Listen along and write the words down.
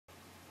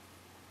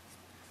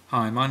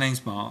Hi, my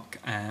name's Mark.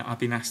 I've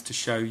been asked to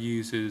show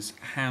users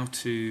how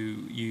to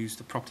use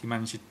the Property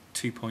Manager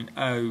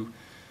 2.0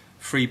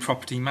 free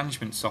property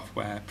management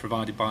software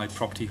provided by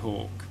Property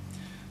Hawk.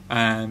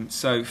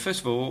 So first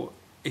of all,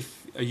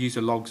 if a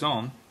user logs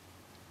on,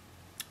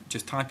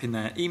 just type in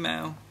their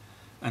email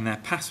and their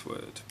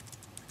password.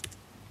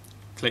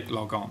 Click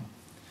log on.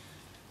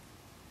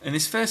 In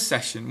this first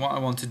session, what I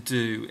want to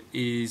do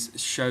is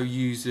show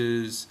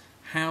users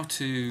how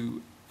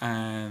to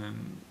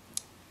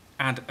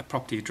add a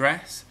property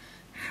address,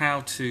 how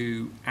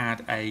to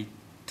add a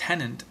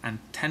tenant and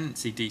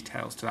tenancy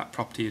details to that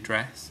property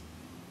address,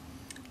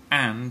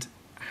 and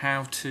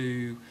how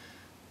to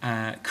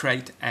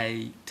create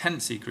a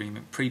tenancy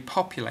agreement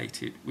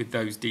pre-populated with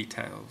those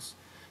details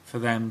for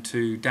them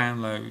to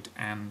download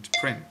and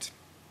print.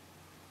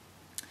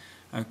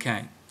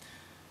 Okay,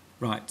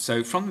 right,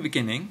 so from the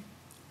beginning,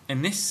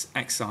 in this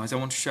exercise I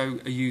want to show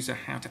a user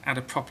how to add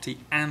a property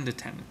and a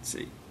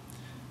tenancy.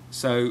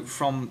 So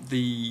from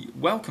the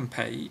welcome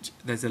page,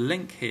 there's a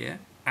link here,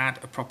 add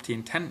a property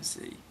and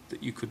tenancy,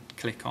 that you could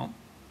click on.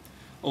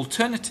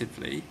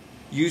 Alternatively,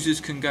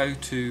 users can go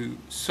to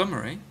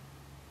summary,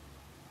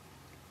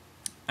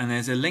 and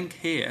there's a link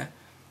here,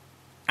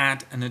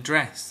 add an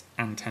address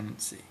and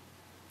tenancy,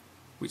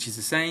 which is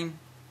the same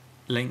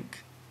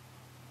link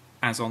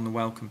as on the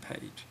welcome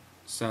page.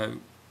 So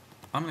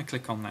I'm going to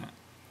click on that.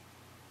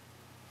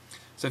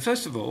 So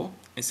first of all,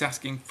 it's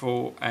asking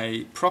for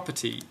a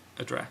property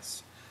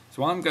address.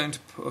 So I'm going to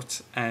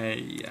put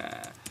a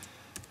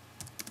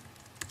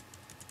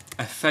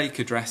fake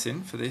address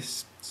in for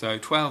this. So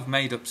 12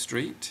 Made Up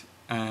Street,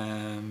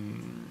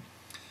 and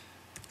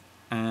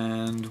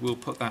we'll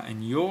put that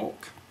in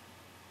York.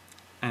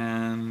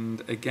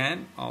 And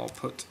again, I'll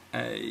put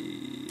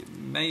a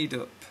made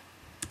up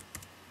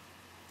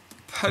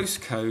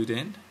postcode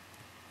in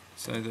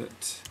so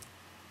that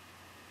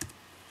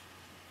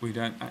we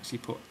don't actually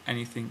put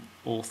anything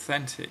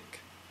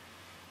authentic.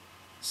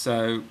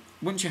 So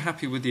once you're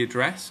happy with the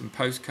address and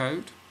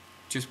postcode,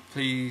 just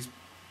please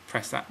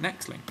press that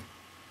next link.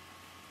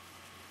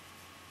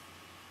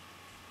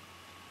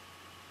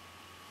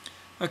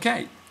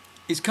 Okay,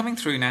 it's coming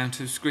through now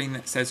to a screen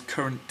that says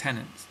current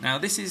tenants. Now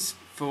this is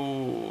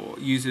for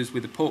users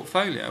with a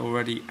portfolio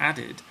already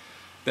added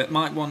that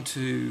might want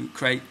to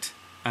create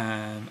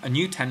a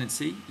new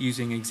tenancy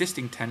using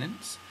existing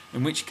tenants,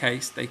 in which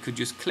case they could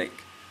just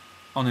click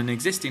on an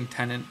existing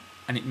tenant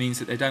and it means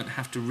that they don't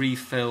have to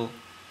refill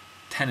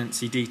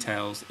tenancy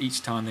details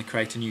each time they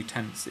create a new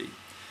tenancy.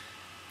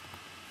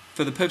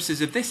 For the purposes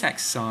of this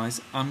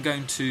exercise, I'm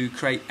going to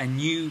create a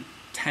new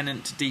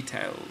tenant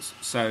details,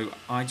 so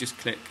I just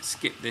click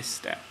skip this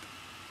step.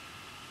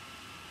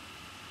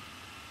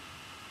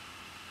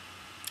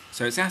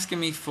 So it's asking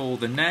me for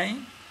the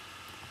name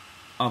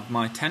of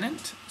my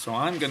tenant, so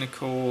I'm going to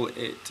call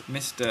it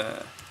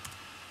Mr.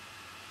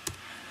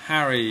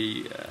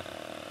 Harry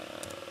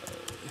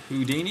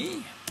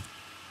Houdini.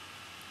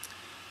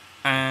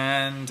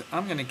 And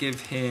I'm going to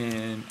give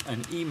him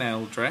an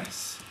email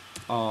address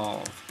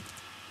of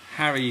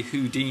Harry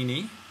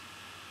Houdini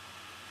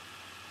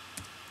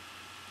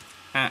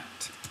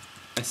at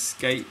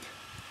escape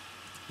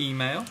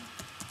email,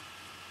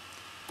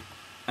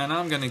 and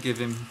I'm going to give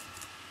him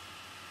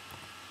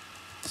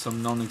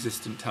some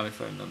non-existent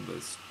telephone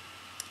numbers.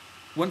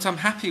 Once I'm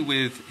happy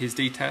with his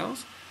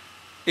details,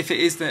 if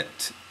it is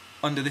that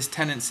under this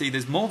tenancy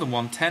there's more than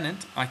one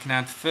tenant, I can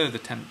add further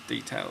tenant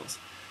details.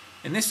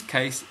 In this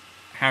case,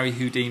 Harry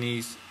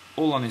Houdini's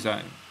all on his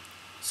own,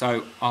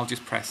 so I'll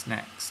just press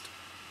next.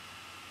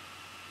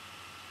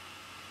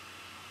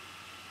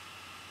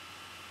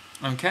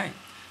 Okay,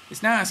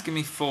 it's now asking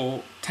me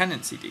for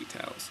tenancy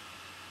details.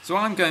 So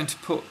I'm going to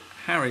put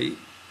Harry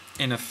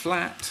in a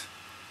flat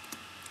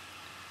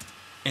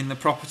in the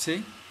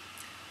property,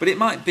 but it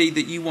might be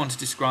that you want to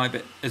describe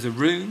it as a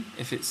room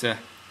if it's a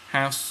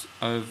house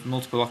of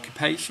multiple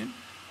occupation,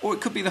 or it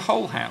could be the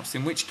whole house,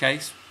 in which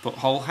case put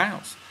whole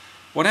house.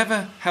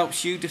 Whatever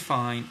helps you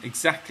define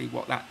exactly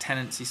what that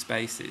tenancy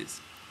space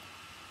is.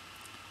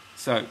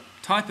 So,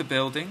 type of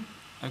building,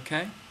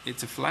 okay,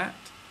 it's a flat.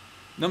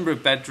 Number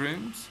of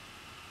bedrooms,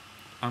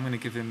 I'm going to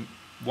give him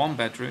 1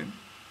 bedroom.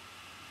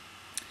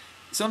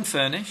 It's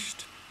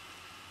unfurnished,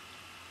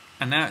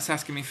 and now it's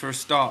asking me for a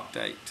start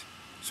date.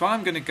 So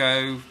I'm going to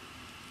go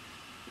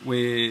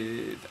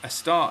with a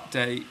start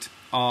date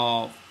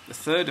of the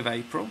 3rd of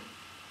April,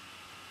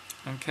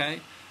 okay,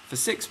 for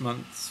 6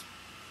 months.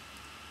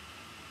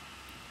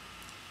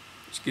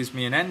 Which gives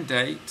me an end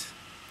date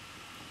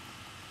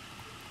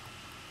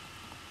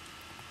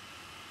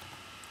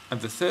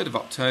of the 3rd of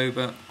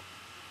October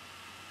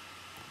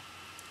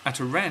at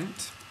a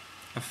rent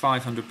of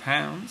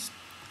 £500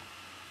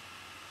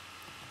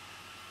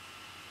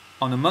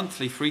 on a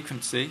monthly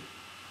frequency.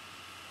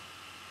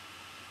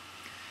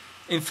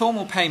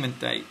 Informal payment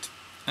date.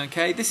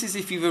 Okay, this is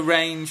if you've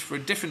arranged for a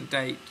different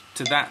date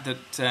to that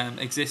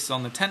exists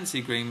on the tenancy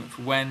agreement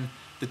for when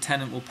the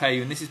tenant will pay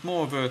you, and this is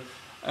more of a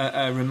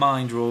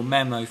reminder or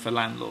memo for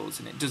landlords,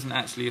 and it doesn't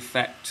actually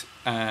affect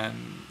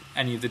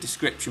any of the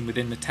description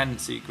within the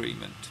tenancy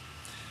agreement.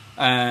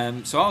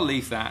 So I'll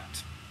leave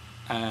that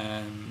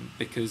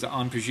because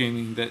I'm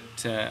presuming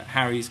that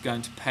Harry's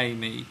going to pay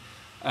me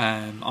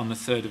on the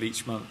 3rd of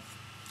each month.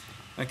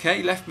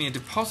 Okay, left me a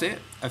deposit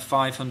of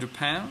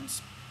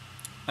 £500.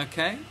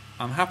 Okay,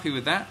 I'm happy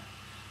with that,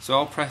 so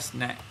I'll press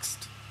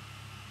next.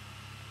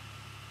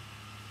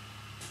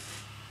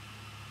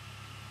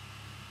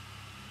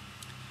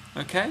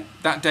 Okay,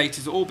 that date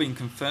has all been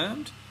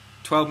confirmed.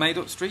 12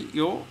 Maydup Street,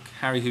 York,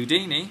 Harry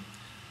Houdini.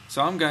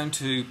 So I'm going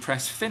to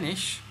press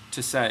finish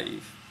to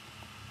save.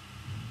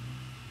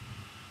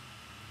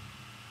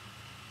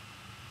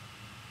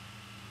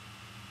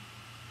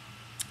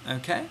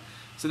 Okay,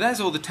 so there's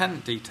all the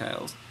tenant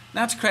details.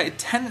 Now to create a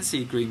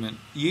tenancy agreement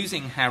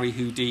using Harry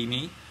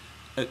Houdini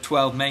at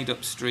 12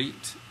 Maydup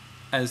Street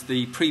as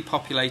the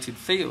pre-populated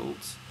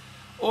fields,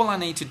 all I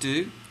need to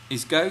do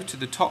is go to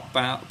the top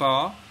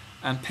bar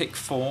and pick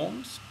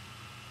forms.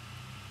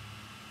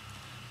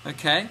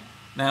 Okay,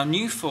 now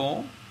new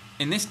form.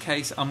 In this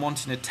case I'm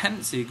wanting a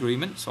tenancy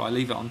agreement, so I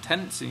leave it on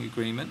tenancy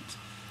agreement.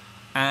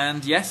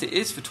 And yes, it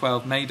is for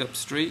 12 Maydup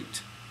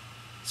Street.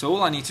 So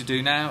all I need to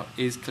do now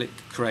is click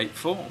create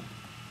form.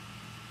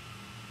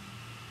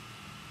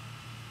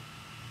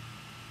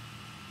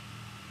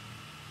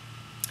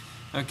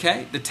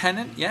 Okay, the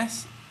tenant,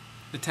 yes,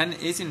 the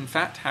tenant is in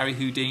fact Harry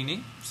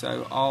Houdini,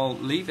 so I'll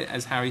leave it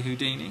as Harry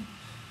Houdini.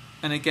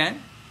 And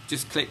again,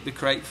 just click the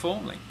create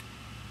form link.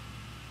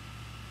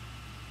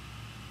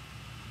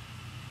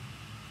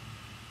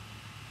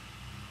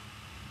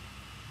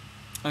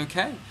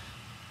 Okay,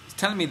 it's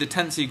telling me the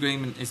tenancy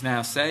agreement is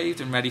now saved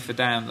and ready for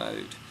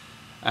download.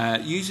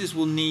 Users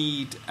will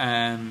need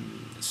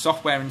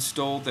software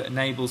installed that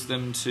enables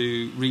them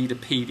to read a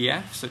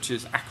PDF, such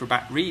as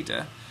Acrobat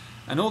Reader,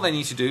 and all they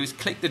need to do is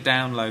click the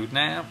download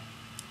now,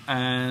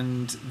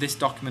 and this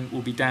document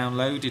will be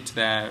downloaded to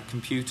their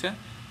computer,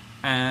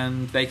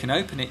 and they can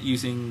open it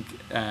using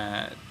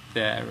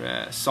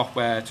their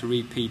software to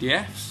read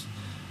PDFs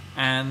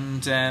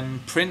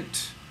and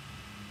print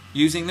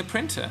using the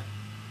printer.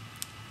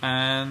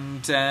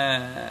 And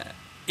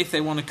if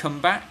they want to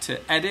come back to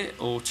edit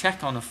or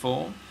check on a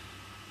form,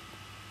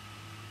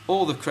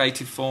 all the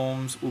created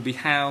forms will be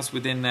housed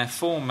within their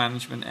form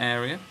management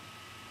area.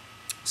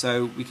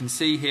 So we can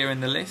see here in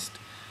the list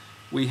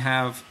we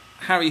have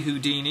Harry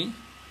Houdini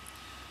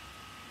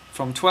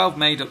from 12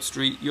 Maydup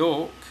Street,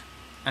 York,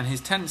 and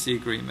his tenancy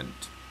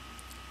agreement.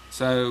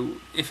 So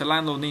if a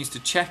landlord needs to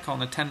check on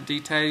the tenant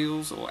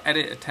details or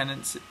edit a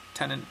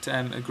tenant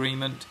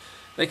agreement,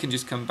 they can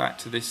just come back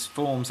to this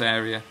forms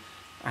area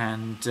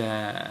and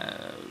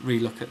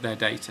relook at their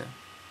data.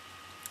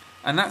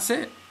 And that's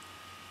it.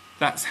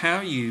 That's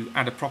how you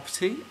add a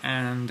property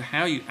and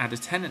how you add a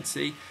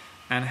tenancy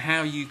and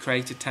how you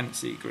create a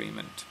tenancy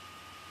agreement.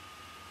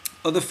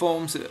 Other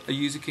forms that a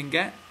user can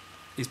get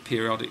is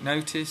periodic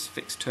notice,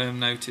 fixed term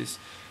notice,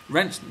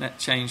 rent net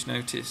change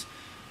notice,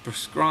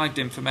 prescribed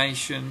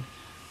information,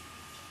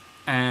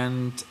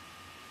 and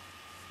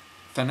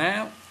for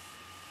now,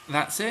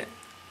 that's it.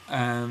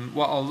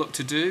 What I'll look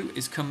to do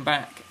is come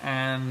back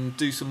and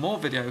do some more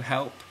video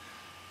help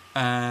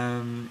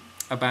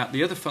about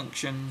the other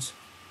functions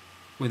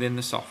within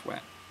the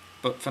software.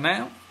 But for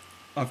now,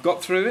 I've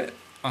got through it.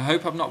 I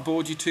hope I've not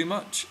bored you too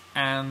much,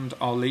 and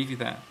I'll leave you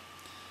there.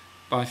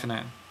 Bye for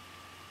now.